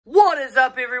What is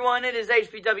up, everyone? It is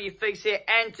HPW Figures here,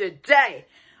 and today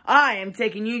I am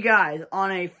taking you guys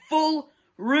on a full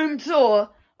room tour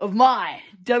of my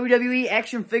WWE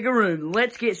action figure room.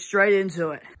 Let's get straight into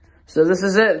it. So this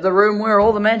is it, the room where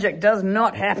all the magic does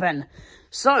not happen.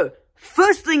 So,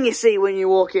 first thing you see when you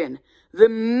walk in, the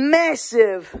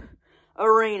massive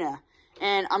arena.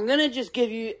 And I'm going to just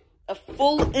give you a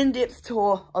full in-depth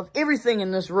tour of everything in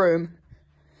this room.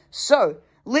 So,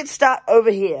 let's start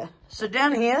over here. So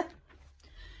down here,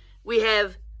 we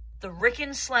have the Rickin'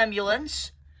 Slambulance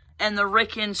and the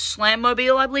Rickin'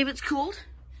 Slammobile, I believe it's called.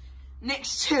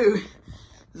 Next to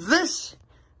this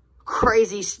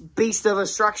crazy beast of a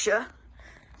structure.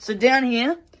 So down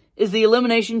here is the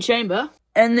Elimination Chamber.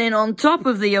 And then on top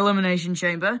of the Elimination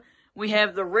Chamber, we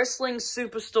have the Wrestling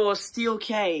Superstore Steel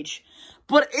Cage.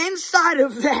 But inside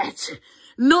of that,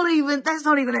 that's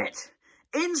not even it.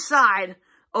 Inside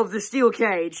of the steel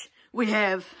cage, we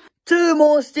have 2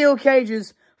 more steel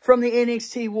cages from the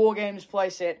NXT War Games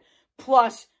playset,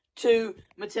 plus 2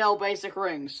 Mattel basic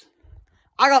rings.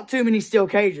 I got too many steel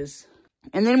cages.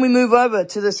 And then we move over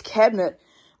to this cabinet,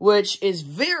 which is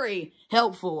very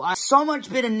helpful. So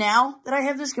much better now that I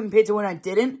have this compared to when I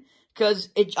didn't, because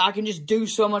I can just do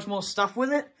so much more stuff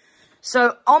with it.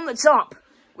 So on the top,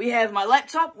 we have my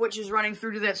laptop, which is running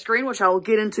through to that screen, which I will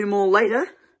get into more later.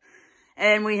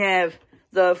 And we have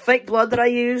the fake blood that I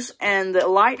use, and the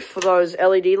light for those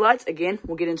LED lights. Again,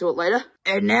 we'll get into it later.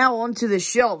 And now onto the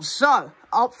shelves. So,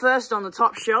 up first on the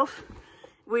top shelf,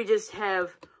 we just have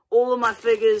all of my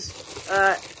figures.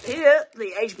 Here,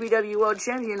 the HPW World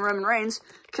Champion Roman Reigns,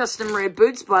 custom red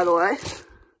boots, by the way.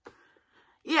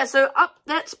 Yeah, so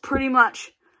that's pretty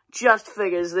much just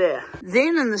figures there.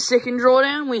 Then in the second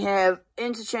drawdown, we have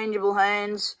interchangeable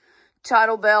hands,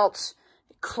 title belts,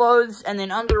 clothes, and then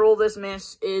under all this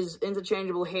mess is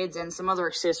interchangeable heads and some other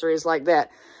accessories like that.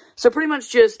 So pretty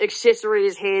much just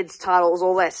accessories, heads, titles,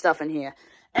 all that stuff in here.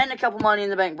 And a couple Money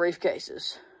in the Bank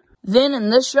briefcases. Then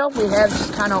in this shelf, we have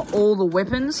just kind of all the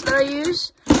weapons that I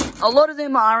use. A lot of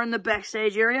them are in the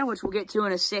backstage area, which we'll get to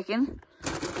in a second.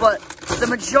 But the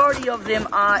majority of them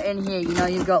are in here. You know,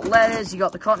 you've got ladders, you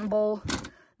got the cotton ball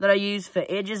that I use for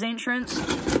Edge's entrance.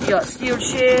 You got steel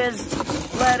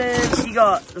chairs, ladders, you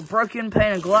got the broken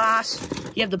pane of glass.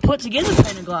 You have the put together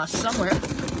pane of glass somewhere.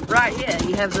 Right here,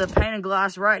 you have the pane of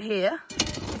glass right here.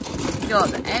 You got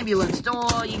the ambulance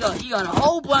door, you got a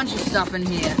whole bunch of stuff in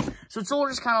here. So it's all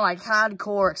just kind of like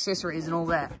hardcore accessories and all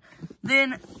that.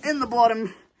 Then, in the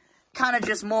bottom, kind of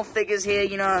just more figures here,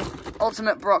 you know,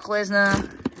 Ultimate Brock Lesnar.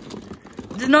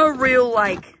 There's no real,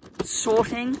 like,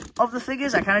 sorting of the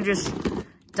figures. I kind of just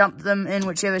dump them in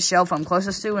whichever shelf I'm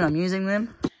closest to when I'm using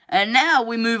them. And now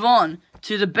we move on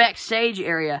to the backstage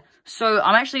area. So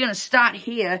I'm actually going to start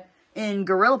here in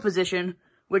gorilla position,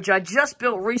 which I just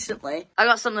built recently. I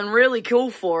got something really cool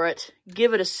for it.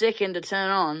 Give it a second to turn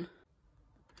on.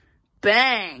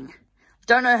 Bang!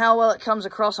 Don't know how well it comes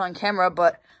across on camera,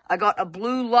 but I got a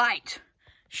blue light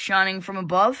shining from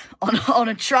above on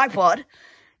a tripod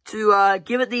to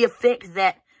give it the effect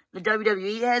that the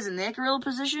WWE has in their gorilla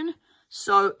position.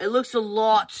 So it looks a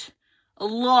lot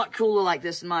cooler like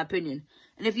this, in my opinion.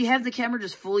 And if you have the camera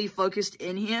just fully focused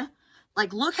in here,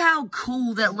 like, look how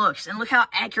cool that looks, and look how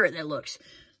accurate that looks.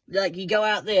 Like, you go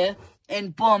out there,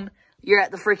 and boom, you're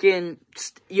at the freaking,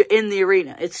 you're in the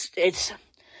arena. It's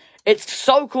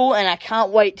so cool, and I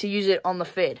can't wait to use it on the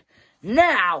Fed.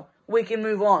 Now, we can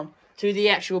move on to the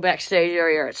actual backstage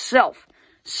area itself.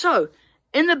 So,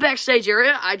 in the backstage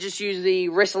area, I just use the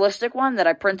Wrestlistic one that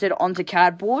I printed onto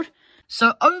cardboard.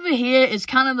 So over here is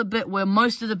kind of the bit where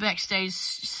most of the backstage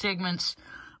segments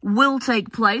will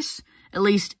take place, at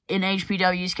least in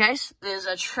HPW's case. There's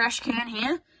a trash can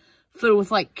here, filled with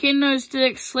like kendo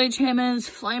sticks, sledgehammers,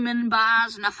 flaming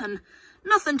bars,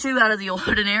 nothing too out of the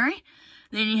ordinary.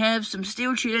 Then you have some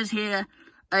steel chairs here,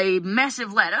 a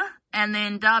massive ladder, and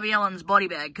then Darby Allin's body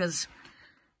bag, because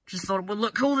just thought it would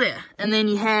look cool there. And then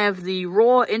you have the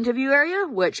Raw interview area,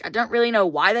 which I don't really know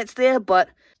why that's there, but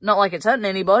not like it's hurting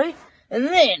anybody. And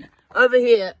then, over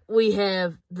here, we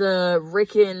have the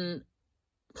Rickin'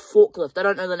 forklift. I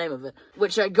don't know the name of it,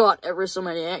 which I got at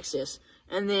WrestleMania Access.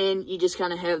 And then you just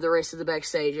kind of have the rest of the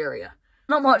backstage area.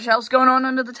 Not much else going on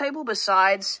under the table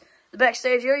besides the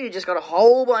backstage area. You just got a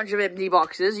whole bunch of empty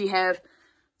boxes. You have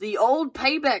the old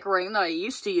Payback ring that I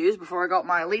used to use before I got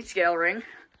my Elite Scale ring.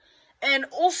 And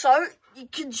also, you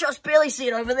can just barely see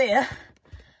it over there,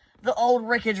 the old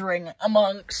wreckage ring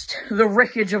amongst the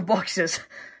wreckage of boxes.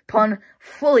 Pun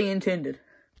fully intended.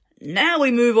 Now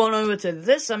we move on over to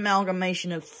this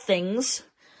amalgamation of things.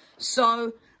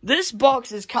 So, this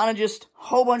box is kind of just a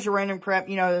whole bunch of random crap.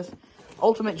 You know,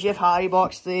 Ultimate Jeff Hardy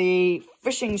box, the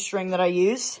fishing string that I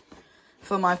use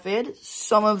for my fed,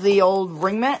 some of the old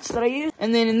ring mats that I use,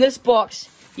 and then in this box,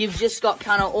 you've just got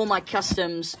kind of all my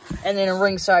customs, and then a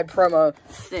ringside promo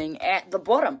thing at the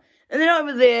bottom. And then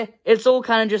over there, it's all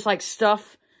kind of just like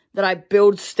stuff that I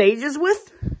build stages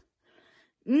with.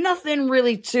 Nothing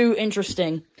really too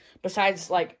interesting, besides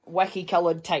like wacky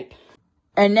colored tape.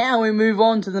 And now we move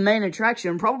on to the main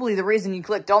attraction, probably the reason you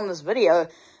clicked on this video,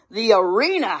 the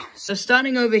arena. So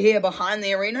starting over here behind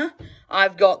the arena,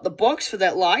 I've got the box for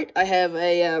that light. I have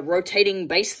a rotating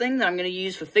base thing that I'm going to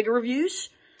use for figure reviews.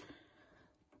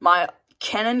 My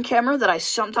Canon camera that I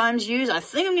sometimes use. I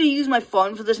think I'm going to use my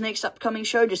phone for this next upcoming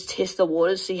show, just test the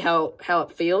waters, see how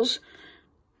it feels.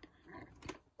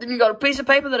 Then you got a piece of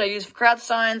paper that I use for crowd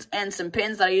signs and some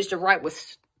pens that I use to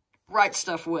write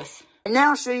stuff with. And now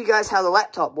I'll show you guys how the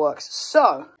laptop works.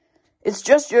 So, it's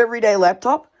just your everyday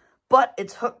laptop, but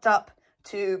it's hooked up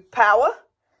to power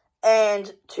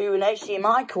and to an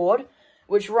HDMI cord,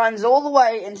 which runs all the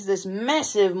way into this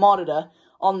massive monitor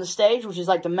on the stage, which is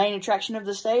like the main attraction of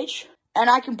the stage. And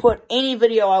I can put any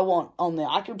video I want on there.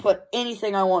 I can put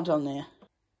anything I want on there.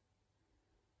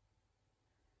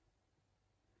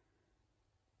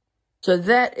 So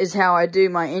that is how I do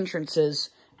my entrances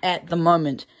at the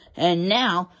moment. And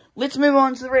now, let's move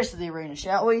on to the rest of the arena,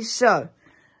 shall we? So,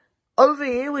 over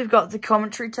here we've got the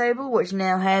commentary table, which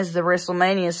now has the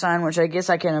WrestleMania sign, which I guess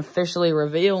I can officially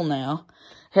reveal now.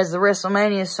 Has the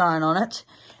WrestleMania sign on it,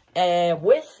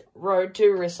 with Road to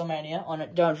WrestleMania on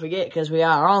it, don't forget, because we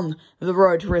are on the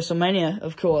Road to WrestleMania,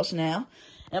 of course, now.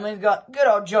 And we've got good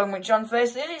old John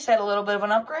McJohnface there. He's had a little bit of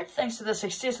an upgrade, thanks to the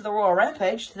success of the Royal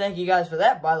Rampage. Thank you guys for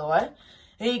that, by the way.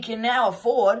 He can now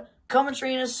afford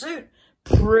commentary in a suit.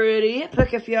 Pretty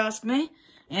epic, if you ask me.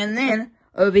 And then,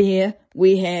 over here,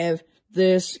 we have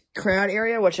this crowd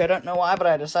area, which I don't know why, but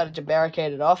I decided to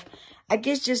barricade it off. I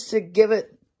guess just to give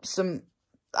it some,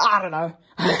 I don't know.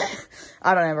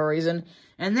 I don't have a reason.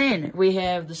 And then, we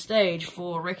have the stage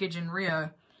for Wreckage in Rio,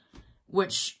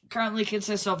 which currently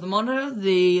consists of the monitor,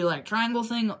 the, like, triangle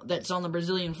thing that's on the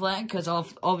Brazilian flag, because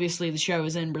obviously the show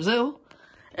is in Brazil.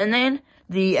 And then,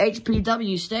 the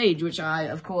HPW stage, which I,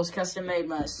 of course, custom-made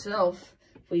myself.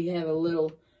 We have a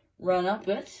little run up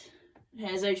it. It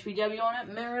has HPW on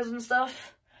it, mirrors and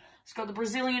stuff. It's got the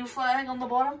Brazilian flag on the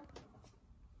bottom.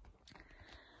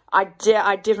 I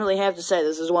definitely have to say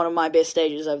this is one of my best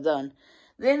stages I've done.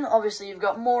 Then, obviously, you've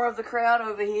got more of the crowd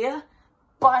over here.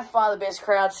 By far the best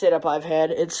crowd setup I've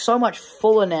had. It's so much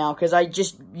fuller now because I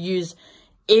just used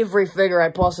every figure I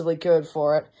possibly could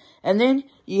for it. And then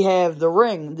you have the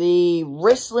ring, the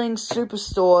Wrestling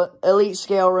Superstore Elite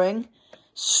Scale ring.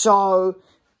 So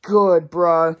good,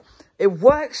 bro. It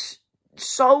works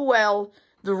so well.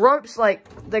 The ropes, like,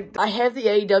 I have the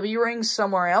AEW ring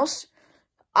somewhere else.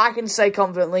 I can say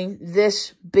confidently,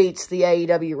 this beats the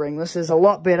AEW ring. This is a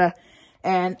lot better.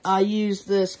 And I use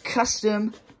this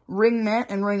custom ring mat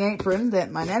and ring apron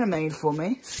that my nana made for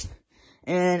me.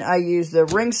 And I use the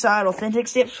ringside authentic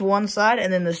steps for one side,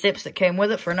 and then the steps that came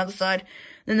with it for another side.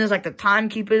 Then there's like the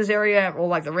timekeepers area, or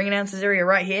like the ring announcers area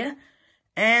right here.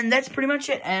 And that's pretty much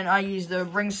it. And I use the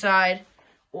ringside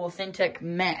authentic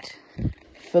mat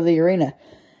for the arena.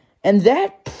 And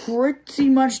that pretty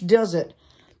much does it.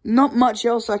 Not much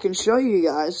else I can show you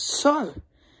guys. So,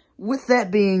 with that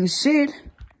being said,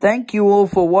 thank you all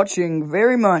for watching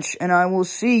very much, and I will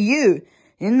see you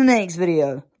in the next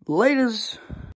video. Laters.